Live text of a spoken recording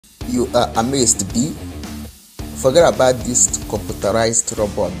You are amazed, B? Forget about this computerized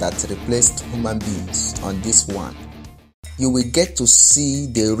robot that replaced human beings on this one. You will get to see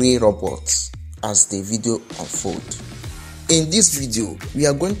the real robots as the video unfolds. In this video, we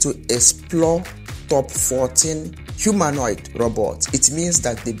are going to explore top 14 humanoid robots. It means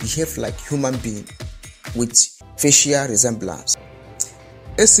that they behave like human beings with facial resemblance.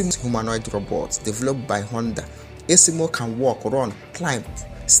 Asimo humanoid robots developed by Honda. Asimo can walk, run, climb,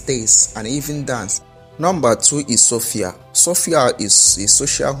 stairs, and even dance. Number 2 is Sophia. Sophia is a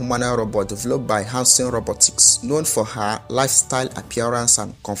social humanoid robot developed by Robotics, known for her lifestyle, appearance,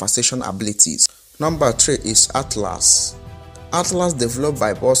 and conversation abilities. Number 3 is Atlas. Atlas, developed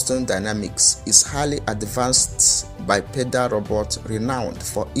by Boston Dynamics, is highly advanced bipedal robot renowned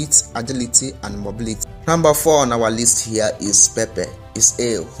for its agility and mobility. Number 4 on our list here is Pepe. It's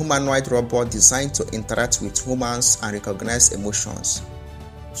a humanoid robot designed to interact with humans and recognize emotions.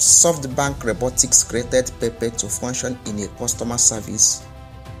 SoftBank Robotics created Pepe to function in a customer service,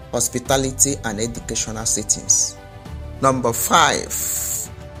 hospitality, and educational settings. Number 5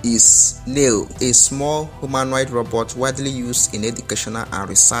 is Neo, a small humanoid robot widely used in educational and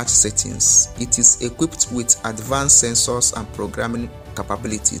research settings. It is equipped with advanced sensors and programming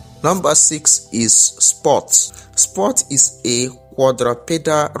capabilities. Number 6 is Spot. Spot is a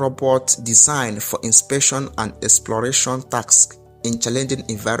quadrupedal robot designed for inspection and exploration tasks in challenging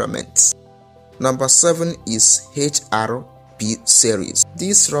environments. Number 7 is HRP series.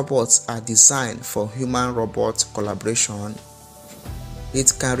 These robots are designed for human-robot collaboration.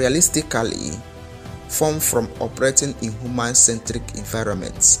 It can realistically form from operating in human-centric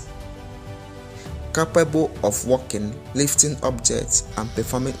environments, capable of walking, lifting objects, and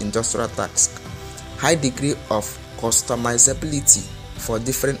performing industrial tasks. High degree of customizability for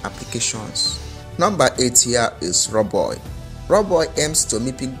different applications. Number 8 here is Roboy. Roboy aims to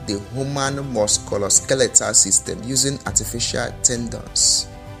mimic the human musculoskeletal system using artificial tendons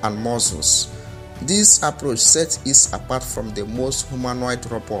and muscles. This approach sets it apart from the most humanoid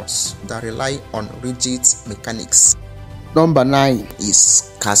robots that rely on rigid mechanics. Number 9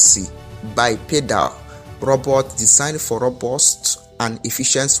 is Cassie, bipedal robot designed for robust and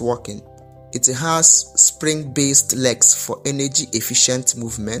efficient walking. It has spring-based legs for energy-efficient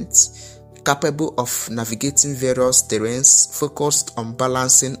movement, capable of navigating various terrains, focused on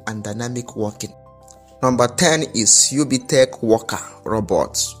balancing and dynamic walking. Number 10 is Ubitech Walker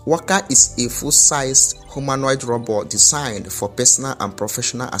robot. Walker is a full-sized humanoid robot designed for personal and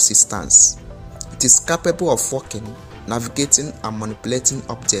professional assistance. It is capable of walking, navigating, and manipulating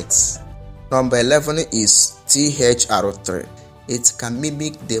objects. Number 11 is THR3. It can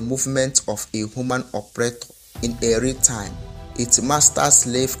mimic the movement of a human operator in a real time. It masters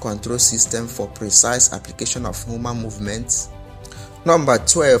slave control system for precise application of human movements. Number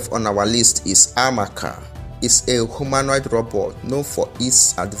 12 on our list is Amaka. It's a humanoid robot known for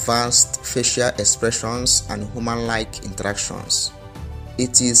its advanced facial expressions and human-like interactions.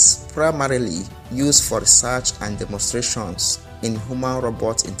 It is primarily used for research and demonstrations in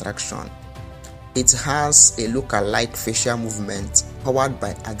human-robot interaction. It has a look-alike facial movement powered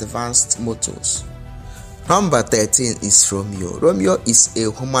by advanced motors. Number 13 is Romeo. Romeo is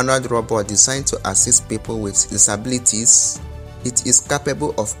a humanoid robot designed to assist people with disabilities. It is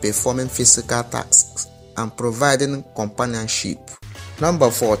capable of performing physical tasks and providing companionship.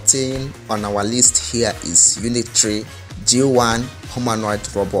 Number 14 on our list here is Unitary G1 humanoid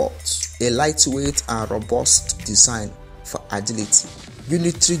robot, a lightweight and robust design for agility.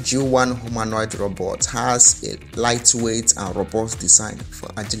 Unitary G1 humanoid robot has a lightweight and robust design for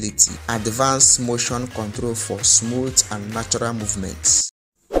agility, advanced motion control for smooth and natural movements.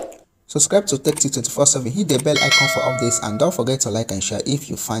 Subscribe to TechTip 24/7, hit the bell icon for updates, and don't forget to like and share if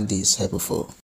you find this helpful.